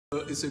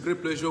It's a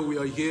great pleasure. We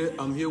are here.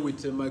 I'm here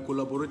with my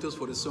collaborators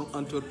for the song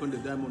Antwerpen, the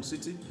Diamond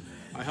City.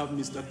 I have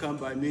Mr. Khan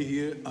by me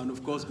here, and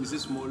of course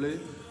Mrs. Mole.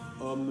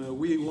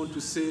 We want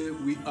to say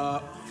we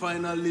are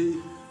finally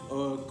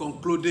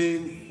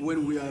concluding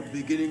when we are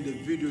beginning the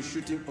video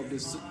shooting of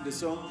the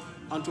song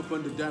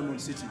Antwerpen, the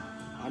Diamond City.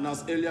 And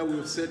as earlier we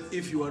have said,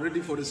 if you are ready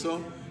for the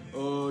song,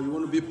 you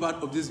want to be part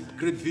of this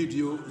great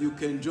video, you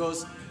can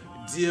just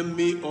DM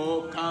me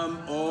or Cam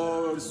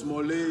or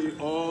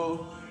Smole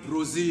or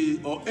Rosie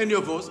or any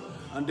of us,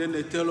 and then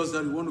they tell us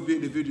that we want to be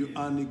in the video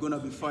and it's gonna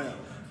be fire.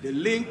 The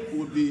link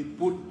will be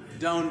put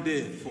down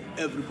there for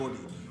everybody.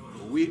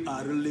 We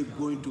are really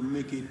going to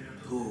make it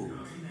go.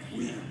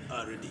 We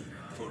are ready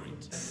for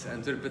it.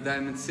 Antwerpen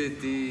Diamond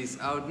City is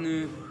out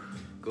nu.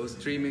 Go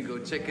streaming, go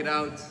check it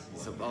out.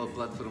 Het is op alle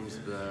platforms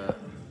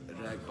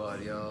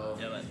bereikbaar, yo.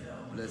 Ja, man.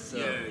 Let's go.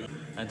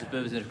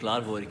 Antwerpen, we zijn er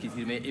klaar voor. Ik zit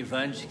hier met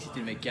Evans, ik zit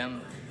hier met Cam.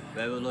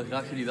 Wij willen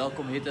graag jullie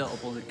welkom heten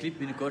op onze clip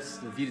binnenkort.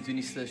 De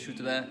 24e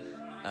shooten wij.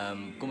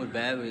 Kom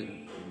erbij,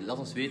 laat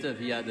ons weten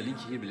via de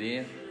linkje hier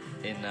beneden.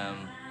 En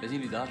wij zien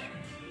jullie daar.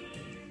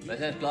 Wij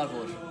zijn er klaar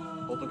voor.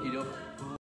 Hopelijk jullie ook.